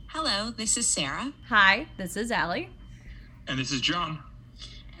Hello, this is Sarah. Hi, this is Allie. And this is John.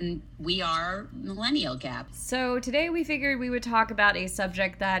 And we are Millenial Gap. So today we figured we would talk about a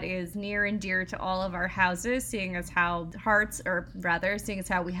subject that is near and dear to all of our houses, seeing as how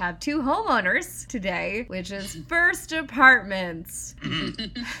we have two homeowners today, which is first apartments.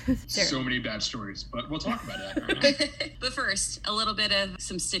 Mm-hmm. So many bad stories, but we'll talk about that right But first, a little bit of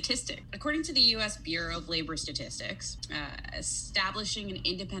some statistics. According to the U.S. Bureau of Labor Statistics, establishing an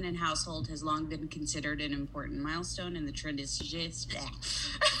independent household has long been considered an important milestone in the transition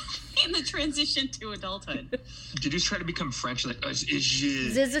to adulthood. Did you try to become French? Like, This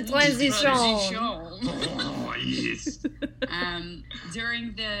is a transition. Oh, yes.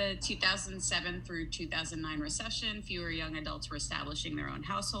 During the 2007 through 2009 recession, fewer young adults were establishing their own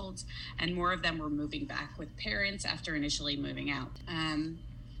households, and more of them were moving back with parents after initially moving out.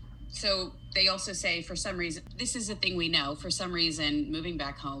 So they also say, for some reason, this is a thing we know, for some reason, moving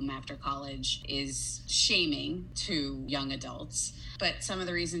back home after college is shaming to young adults. But some of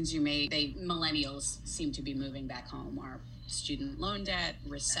the reasons millennials seem to be moving back home are student loan debt,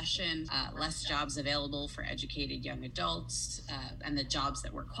 recession, less jobs available for educated young adults, and the jobs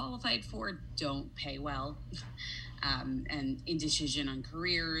that we're qualified for don't pay well. And indecision on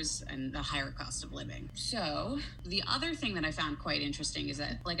careers and the higher cost of living. So the other thing that I found quite interesting is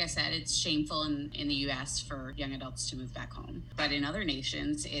that, like I said, it's shameful in the U.S. for young adults to move back home. But in other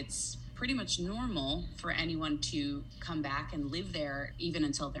nations, it's pretty much normal for anyone to come back and live there even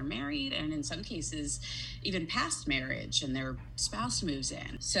until they're married, and in some cases, even past marriage and their spouse moves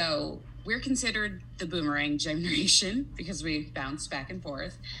in. So we're considered the boomerang generation because we bounce back and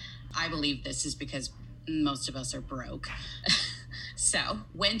forth. I believe this is because most of us are broke. So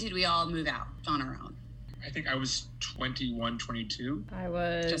when did we all move out on our own? I think I was 21, 22. I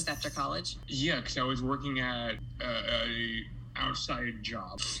was... Just after college? Yeah, because I was working at a outside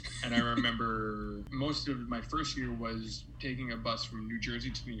job. And I remember most of my first year was taking a bus from New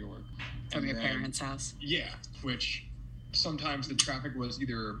Jersey to New York. From your parents' house? Yeah, which sometimes the traffic was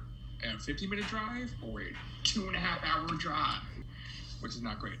either a 50-minute drive or a 2.5-hour drive, which is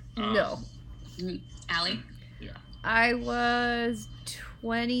not great. No. Allie? Yeah. I was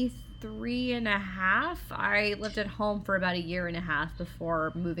 23 and a half. I lived at home for about a year and a half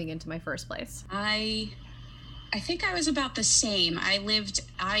before moving into my first place. I think I was about the same.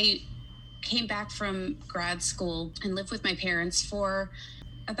 I came back from grad school and lived with my parents for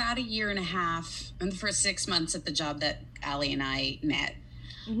about a year and a half, and the first 6 months at the job that Allie and I met,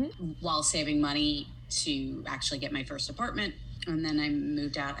 while saving money to actually get my first apartment. And then I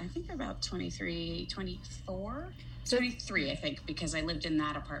moved out, I think about 23, 24? 23, I think, because I lived in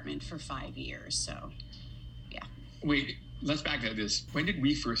that apartment for 5 years, so, yeah. Wait, let's back at this. When did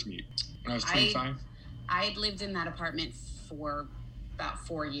we first meet? When I was 25? I had lived in that apartment for about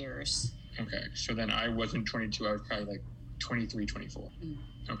 4 years. Okay, so then I wasn't 22, I was probably like 23, 24.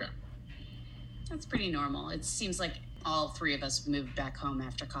 Okay. That's pretty normal. It seems like all three of us moved back home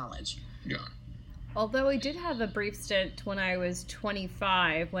after college. Yeah. Although I did have a brief stint when I was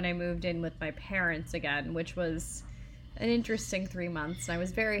 25 when I moved in with my parents again, which was an interesting 3 months. And I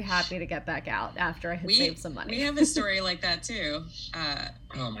was very happy to get back out after I had saved some money. We have a story like that too.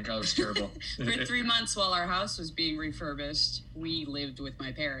 Oh my God, it was terrible. For 3 months while our house was being refurbished, we lived with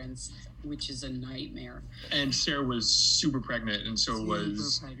my parents, which is a nightmare. And Sarah was super pregnant, and so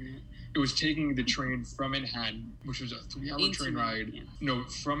it was taking the train from Manhattan, which was a 3-hour train ride. Yeah. No,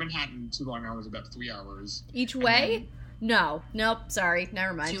 from Manhattan to Long Island was about 3 hours. Each way? Nope, sorry,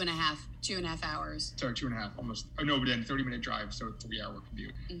 never mind. 2.5 hours. Sorry, 2.5, almost. Oh, no, but then 30-minute drive, so 3-hour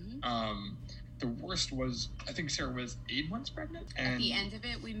commute. The worst was, I think Sarah was 8 months pregnant. And at the end of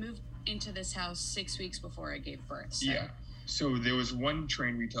it, we moved into this house 6 weeks before I gave birth. So. Yeah. So there was one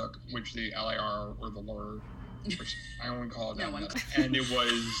train we took, which the LIR, or the LUR, which I only call it that. And it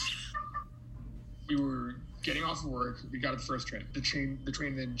was... We were getting off of work. We got the first train. The train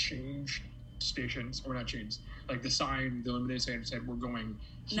then changed stations, or not changed. Like the sign, the illuminated sign said, "We're going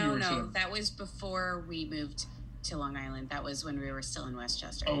here." No, that was before we moved to Long Island. That was when we were still in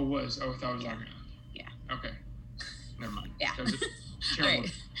Westchester. Oh, it was. Oh, I thought it was Long Island. Yeah. Okay. Never mind. Yeah. That was All right.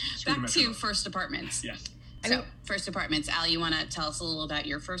 Back to first apartments. Yes. So, first apartments. Allie, you want to tell us a little about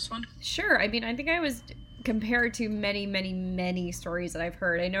your first one? Sure. I mean, I think I was... Compared to many, many, many stories that I've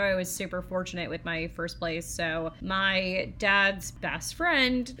heard, I know I was super fortunate with my first place. So my dad's best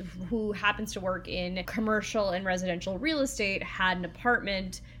friend, who happens to work in commercial and residential real estate, had an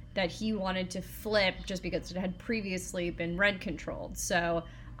apartment that he wanted to flip just because it had previously been rent controlled. So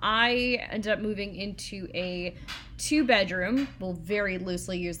I ended up moving into a 2-bedroom, we'll very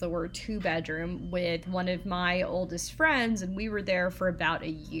loosely use the word 2-bedroom, with one of my oldest friends, and we were there for about a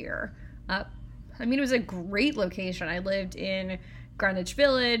year. I mean, it was a great location. I lived in Greenwich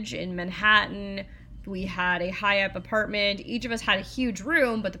Village, in Manhattan. We had a high-up apartment. Each of us had a huge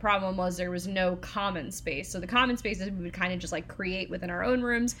room, but the problem was there was no common space. So the common spaces we would kind of just like create within our own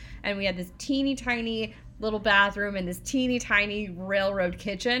rooms, and we had this teeny tiny little bathroom and this teeny tiny railroad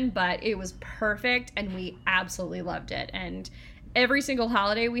kitchen, but it was perfect, and we absolutely loved it. And every single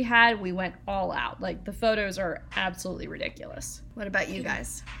holiday we had, we went all out. Like, the photos are absolutely ridiculous. What about you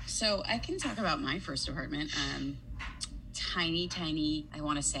guys? So I can talk about my first apartment. Tiny, I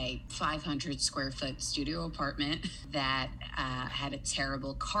want to say 500 square foot studio apartment that had a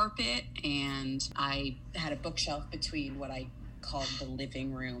terrible carpet, and I had a bookshelf between what I called the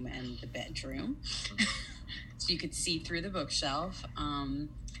living room and the bedroom. So you could see through the bookshelf.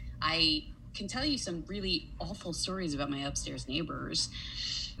 I can tell you some really awful stories about my upstairs neighbors.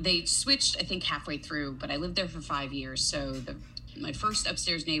 They switched, I think, halfway through, but I lived there for 5 years. So my first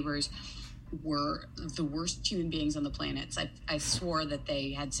upstairs neighbors were the worst human beings on the planet. I swore that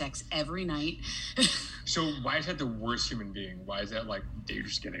they had sex every night. So why is that the worst human being? Why is that like they're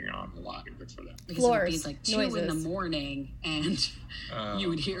just getting on a lot? Good for them. Because Floors, it would be like 2 noises. in the morning, and you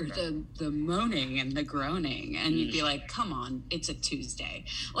would hear the moaning and the groaning, and you'd be like, "Come on, it's a Tuesday."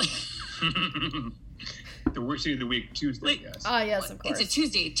 Like, the worst day of the week, Tuesday. Yes. Oh, yes, of course. It's a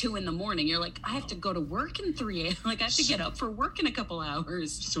Tuesday at 2 in the morning. You're like, I have to go to work in 3 a.m. Like, I have to get up for work in a couple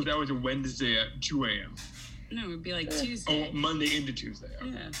hours. So that was a Wednesday at 2 a.m. No, it would be like Tuesday. Oh, Monday into Tuesday.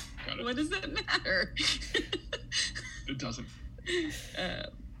 Okay. Yeah. Got it. What does that matter? It doesn't.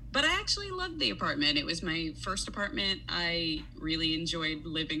 But I actually loved the apartment. It was my first apartment. I really enjoyed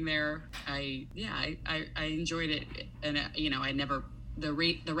living there. I enjoyed it, and I never. The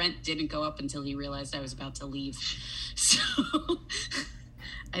rent didn't go up until he realized I was about to leave, so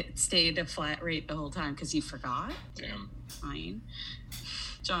I stayed a flat rate the whole time because he forgot. Damn. Fine.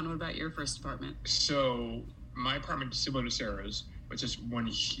 John, what about your first apartment? So my apartment is similar to Sarah's, but it's just one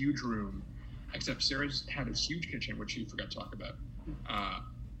huge room, except Sarah's had a huge kitchen, which she forgot to talk about.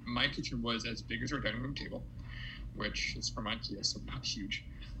 My kitchen was as big as our dining room table, which is from IKEA, so not huge.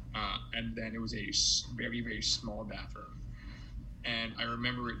 And then it was a very, very small bathroom. And I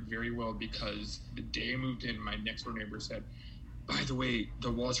remember it very well because the day I moved in, my next door neighbor said, "By the way, the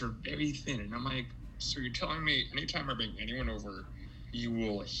walls are very thin." And I'm like, "So you're telling me anytime I bring anyone over, you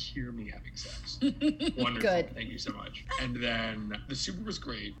will hear me having sex?" Wonderful. Good. Thank you so much. And then the super was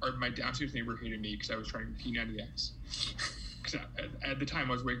great. My downstairs neighbor hated me because I was trying P90X. Because at the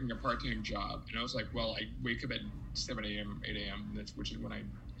time I was working a part-time job, and I was like, well, I wake up at 7 a.m., 8 a.m., which is when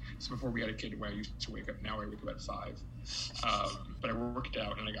so before we had a kid, when I used to wake up, now I wake up at 5. But I worked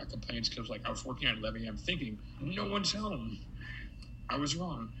out, and I got complaints because I was working at 11 a.m. thinking, no one's home. I was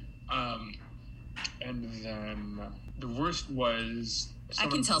wrong. And then the worst was... I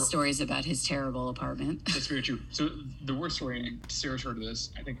can tell stories about his terrible apartment. That's very true. So the worst story, and Sarah's heard of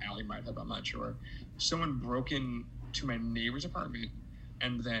this, I think Allie might have, I'm not sure. Someone broke into my neighbor's apartment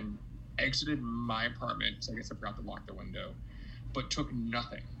and then exited my apartment, so I guess I forgot to lock the window, but took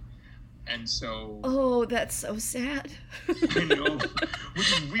nothing. And so... Oh, that's so sad. I know,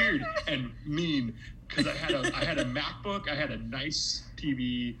 which is weird and mean, because I had a MacBook, I had a nice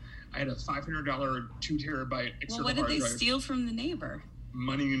TV, I had a $500 2 terabyte external Well, what did they hard drive. steal from the neighbor?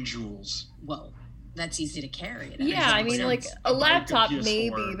 Money and jewels. Well, that's easy to carry. Yeah, I mean, like, a laptop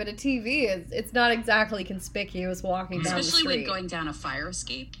maybe, PS4. but a TV, it's not exactly conspicuous walking down the Especially street. when going down a fire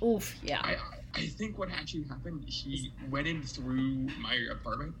escape. Oof, yeah. I think what actually happened, he went in through my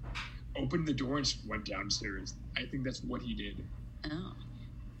apartment, opened the door, and just went downstairs. I think that's what he did. Oh,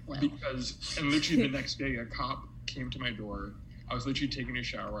 well. Because, and literally the next day, a cop came to my door. I was literally taking a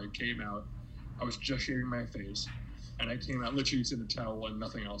shower. I came out. I was just shaving my face. And I came out, literally in a towel and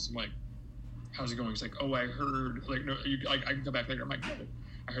nothing else. I'm like, how's it going? He's like, oh, I heard, like, no, I can come back later. I'm like, no,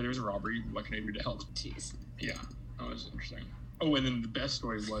 I heard there was a robbery. What can I do to help? Jeez. Yeah, that was interesting. Oh, and then the best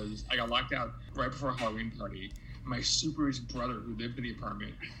story was I got locked out right before a Halloween party. My super's brother, who lived in the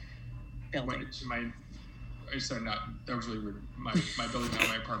apartment, went to my... So not, that was really weird. My building, not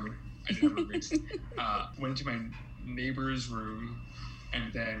my apartment. I didn't have roommates. Went to my neighbor's room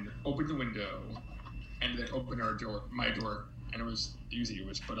and then opened the window and then opened my door. And it was easy.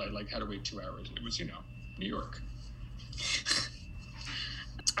 But I had to wait 2 hours. It was, New York.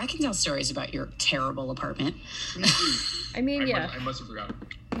 I can tell stories about your terrible apartment. I mean, yeah. I must have forgotten.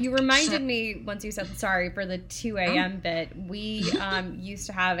 You reminded me, once you said sorry for the 2 a.m. bit, we used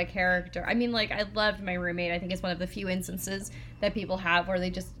to have a character. I mean, like, I loved my roommate. I think it's one of the few instances that people have where they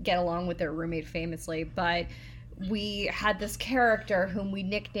just get along with their roommate famously. But we had this character whom we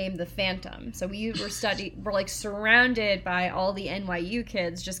nicknamed the Phantom. So we're like surrounded by all the NYU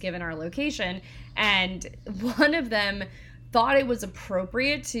kids, just given our location. And one of them thought it was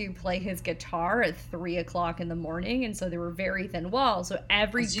appropriate to play his guitar at 3 o'clock in the morning, and so there were very thin walls. So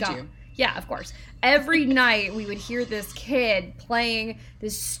yeah, of course. Every night we would hear this kid playing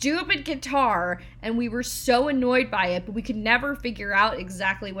this stupid guitar, and we were so annoyed by it, but we could never figure out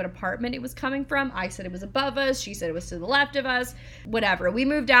exactly what apartment it was coming from. I said it was above us. She said it was to the left of us. Whatever. We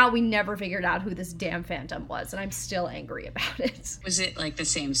moved out. We never figured out who this damn Phantom was, and I'm still angry about it. Was it like the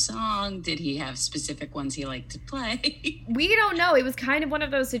same song? Did he have specific ones he liked to play? We don't know. It was kind of one of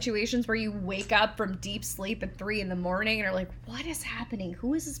those situations where you wake up from deep sleep at 3 in the morning and are like, what is happening?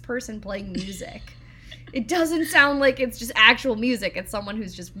 Who is this person playing music? It doesn't sound like it's just actual music. It's someone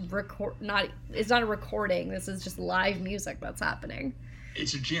who's just it's not a recording. This is just live music that's happening.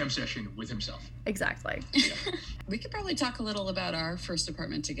 It's a jam session with himself. Exactly. Yeah. We could probably talk a little about our first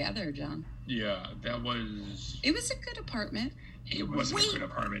apartment together, John. Yeah, it was a good apartment. It wasn't a good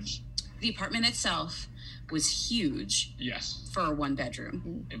apartment. The apartment itself was huge. Yes. For a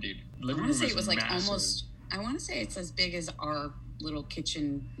 1-bedroom. Indeed. I want to say it was like massive. I want to say it's as big as our little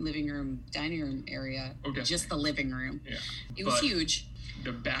kitchen, living room, dining room area. Oh, definitely. Just the living room. Yeah. It was huge.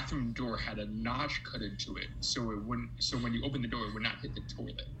 The bathroom door had a notch cut into it, so when you open the door, it would not hit the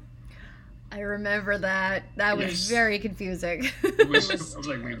toilet. I remember that. That was very confusing. I was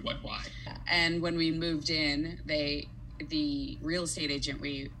like, wait, what? Why? And when we moved in, the real estate agent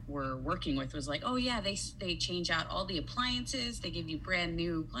we were working with was like, oh yeah, they change out all the appliances. They give you brand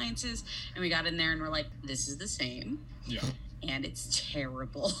new appliances. And we got in there and we're like, this is the same. Yeah. And it's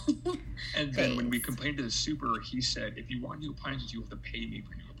terrible. And then when we complained to the super, he said, if you want new appliances, you have to pay me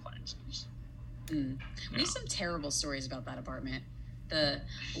for new appliances. We have some terrible stories about that apartment.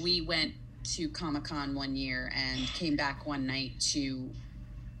 We went to Comic-Con one year and came back one night to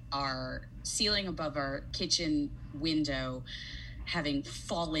our ceiling above our kitchen window having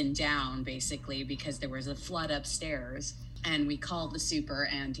fallen down, basically, because there was a flood upstairs. And we called the super,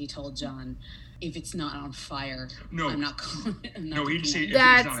 and he told John, if it's not on fire, I'm not calling it. No, he'd say,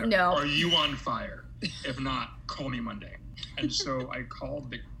 are you on fire? If not, call me Monday. And so I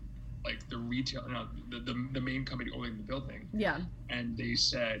called the retail, the main company owning the building. Yeah. And they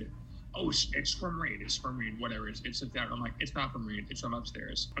said, oh, it's from rain. It's from rain. Whatever. It's down. I'm like, it's not from rain. It's from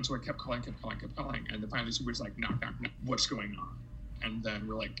upstairs. And so I kept calling. And then finally the super was like, knock. What's going on? And then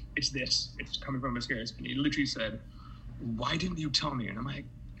we're like, it's this. It's coming from upstairs. And he literally said, why didn't you tell me? And I'm like,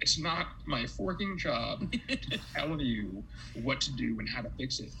 it's not my forking job to tell you what to do and how to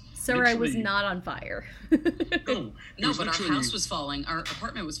fix it. Sir, I was not on fire. No, but our house was falling. Our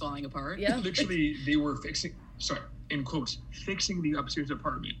apartment was falling apart. Yeah. Literally, they were in quotes, fixing the upstairs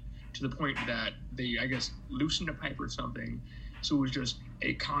apartment to the point that they, I guess, loosened a pipe or something. So it was just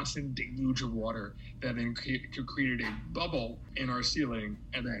a constant deluge of water that then created a bubble in our ceiling,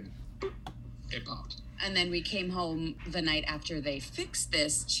 and then boop, it popped. And then we came home the night after they fixed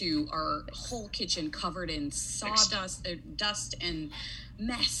this to our whole kitchen covered in sawdust, dust and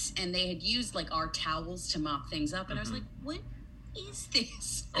mess. And they had used like our towels to mop things up. And I was like, what is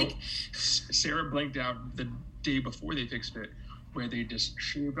this? Like, Sarah blanked out the day before they fixed it, where they just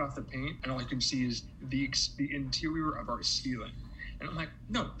shaved off the paint. And all I can see is the interior of our ceiling. And I'm like,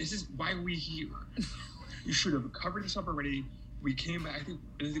 no, this is why we're here. You should have covered this up already. We came back, I think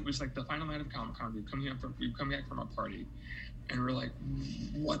it was like the final night of Comic-Con. We've come back from our party, and we're like,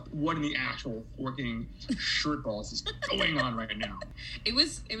 what in the actual working shirt balls is going on right now? It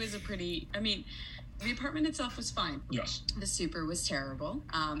was a pretty, the apartment itself was fine. Yes. The super was terrible.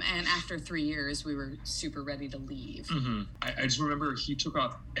 And after 3 years, we were super ready to leave. Mm-hmm. I just remember he took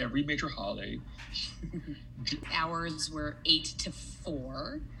off every major holiday. Hours were 8 to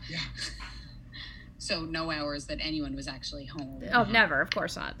 4. Yeah. So no hours that anyone was actually home. Oh, never. Of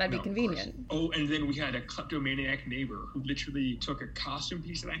course not. That'd be convenient. Oh, and then we had a kleptomaniac neighbor who literally took a costume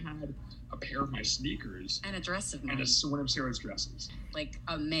piece that I had, a pair of my sneakers, and a dress of mine, and one of Sarah's dresses. Like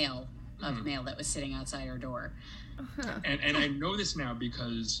a mail that was sitting outside our door. Uh-huh. And I know this now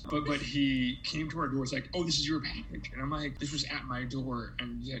because, but he came to our door. It's like, oh, this is your package. And I'm like, this was at my door,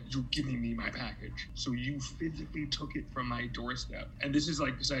 and yet you're giving me my package. So you physically took it from my doorstep. And this is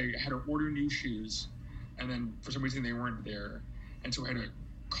like, because I had to order new shoes, and then for some reason they weren't there. And so I had to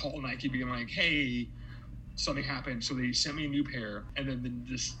call Nike being like, hey, something happened. So they sent me a new pair. And then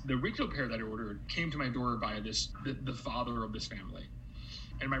the original pair that I ordered came to my door by the father of this family.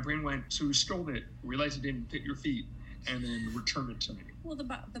 And my brain went, so you stole it, realized it didn't fit your feet, and then returned it to me. Well,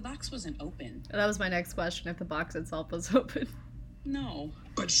 the box wasn't open. That was my next question, if the box itself was open. No.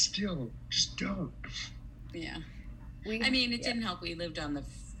 But still, just don't. Yeah. It didn't help. We lived on the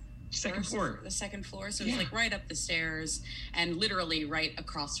second floor. The second floor, so it was like right up the stairs and literally right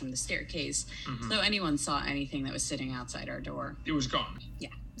across from the staircase. So anyone saw anything that was sitting outside our door, it was gone. Yeah.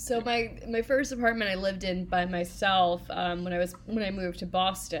 So my first apartment I lived in by myself when I moved to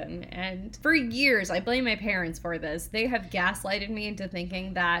Boston, and for years I blame my parents for this. They have gaslighted me into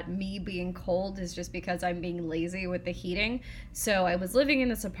thinking that me being cold is just because I'm being lazy with the heating. So I was living in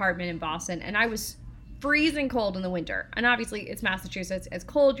this apartment in Boston, and I was freezing cold in the winter. And obviously it's Massachusetts, it's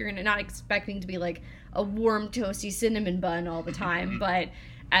cold, you're not expecting to be like a warm toasty cinnamon bun all the time, but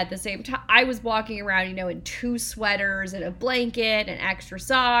at the same time, I was walking around, in 2 sweaters and a blanket and extra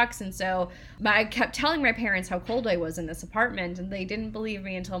socks. And so I kept telling my parents how cold I was in this apartment, and they didn't believe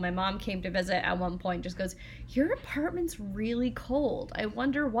me until my mom came to visit at one point, just goes, "Your apartment's really cold. I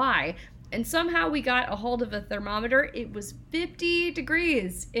wonder why." And somehow we got a hold of a thermometer. It was 50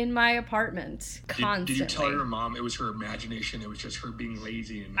 degrees in my apartment constantly. Did you tell your mom it was her imagination? It was just her being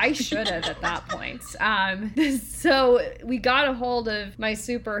lazy? I should have at that point. So we got a hold of my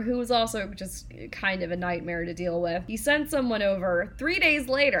super, who was also just kind of a nightmare to deal with. He sent someone over 3 days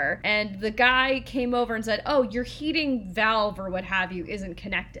later, and the guy came over and said, "Oh, your heating valve or what have you isn't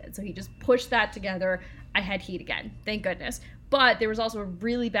connected." So he just pushed that together. I had heat again. Thank goodness. But there was also a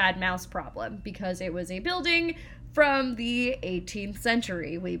really bad mouse problem because it was a building from the 18th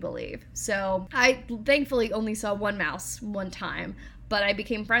century, we believe. So I thankfully only saw one mouse one time, but I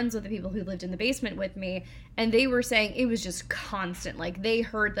became friends with the people who lived in the basement with me, and they were saying it was just constant. Like, they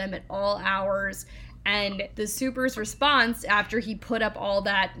heard them at all hours. And the super's response after he put up all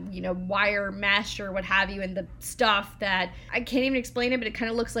that, wire mesh or what have you, and the stuff that I can't even explain it, but it kind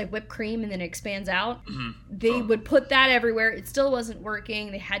of looks like whipped cream and then it expands out. They would put that everywhere. It still wasn't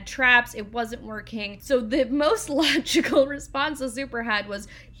working. They had traps. It wasn't working. So the most logical response the super had was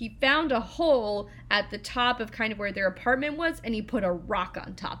he found a hole at the top of kind of where their apartment was, and he put a rock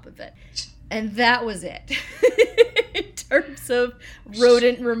on top of it. And that was it. In terms of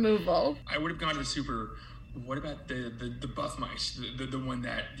rodent removal. I would have gone to the super. What about the buff mice? The one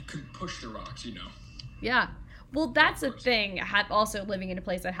that could push the rocks, Yeah. Well, that's the thing. Also living in a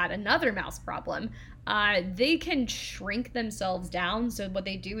place that had another mouse problem. They can shrink themselves down. So what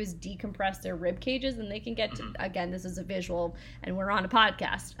they do is decompress their rib cages, and they can get to, again, this is a visual, and we're on a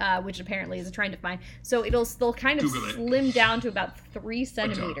podcast, which apparently is a trend of mine. So they'll kind of slim down to about 3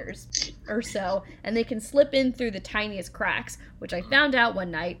 centimeters or so, and they can slip in through the tiniest cracks, which I found out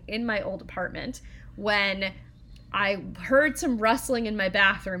one night in my old apartment when I heard some rustling in my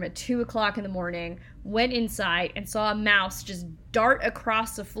bathroom at 2 o'clock in the morning, went inside and saw a mouse just dart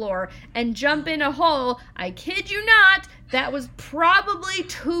across the floor and jump in a hole, I kid you not, that was probably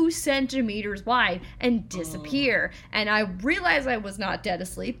 2 centimeters wide and disappear. And I realized I was not dead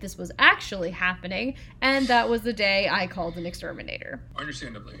asleep. This was actually happening. And that was the day I called an exterminator.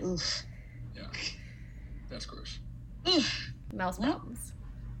 Understandably. Yeah. That's gross. Mouse problems.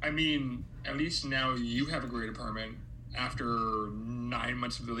 I mean, at least now you have a great apartment. After 9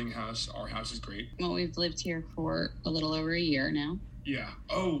 months of building a house, our house is great. Well, we've lived here for a little over a year now. Yeah.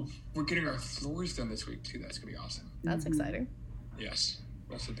 Oh, we're getting our floors done this week, too. That's going to be awesome. That's exciting. Yes.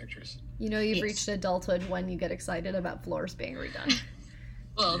 Lots of pictures. You've reached adulthood when you get excited about floors being redone.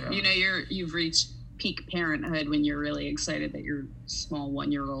 Well, you've reached peak parenthood when you're really excited that your small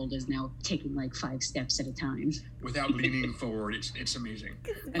 1-year-old is now taking like 5 steps at a time. Without leaning forward, it's amazing.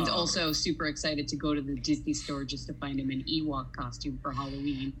 And also super excited to go to the Disney store just to find him an Ewok costume for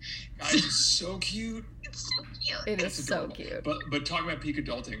Halloween. Guys, it's so cute. It's so cute. It is so cute. But talking about peak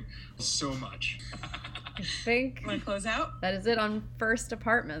adulting, so much. I think. Want to close out? That is it on First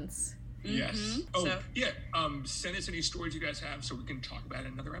Apartments. Yes. Mm-hmm. Oh, so, yeah. Send us any stories you guys have so we can talk about it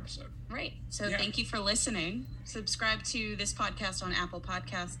in another episode. Right. So thank you for listening. Subscribe to this podcast on Apple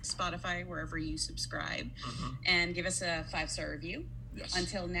Podcasts, Spotify, wherever you subscribe. And give us a 5-star review. Yes.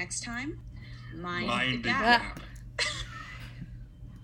 Until next time, mind the gap.